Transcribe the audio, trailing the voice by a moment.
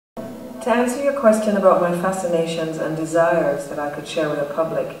To answer your question about my fascinations and desires that I could share with the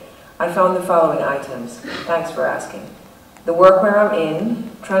public, I found the following items. Thanks for asking. The workwear I'm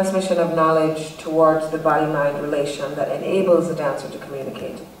in, transmission of knowledge towards the body-mind relation that enables the dancer to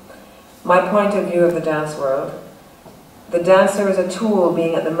communicate. My point of view of the dance world. The dancer is a tool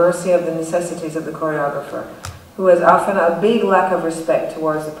being at the mercy of the necessities of the choreographer, who has often a big lack of respect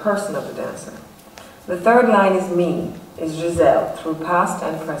towards the person of the dancer. The third line is me, is Giselle, through past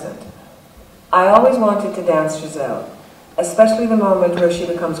and present. I always wanted to dance Giselle, especially the moment where she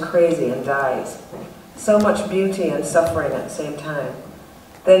becomes crazy and dies. So much beauty and suffering at the same time.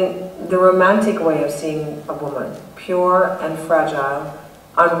 Then the romantic way of seeing a woman, pure and fragile,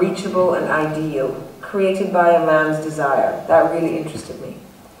 unreachable and ideal, created by a man's desire. That really interested me.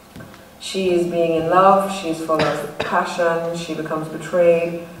 She is being in love, she is full of passion, she becomes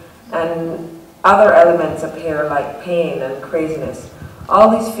betrayed, and other elements appear like pain and craziness.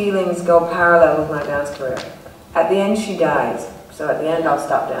 All these feelings go parallel with my dance career. At the end she dies, so at the end I'll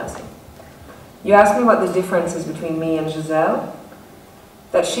stop dancing. You asked me what the difference is between me and Giselle?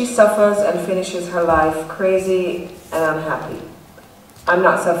 That she suffers and finishes her life crazy and unhappy. I'm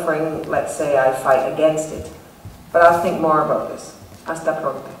not suffering, let's say I fight against it, but I'll think more about this. Hasta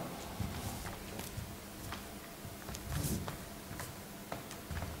pronto.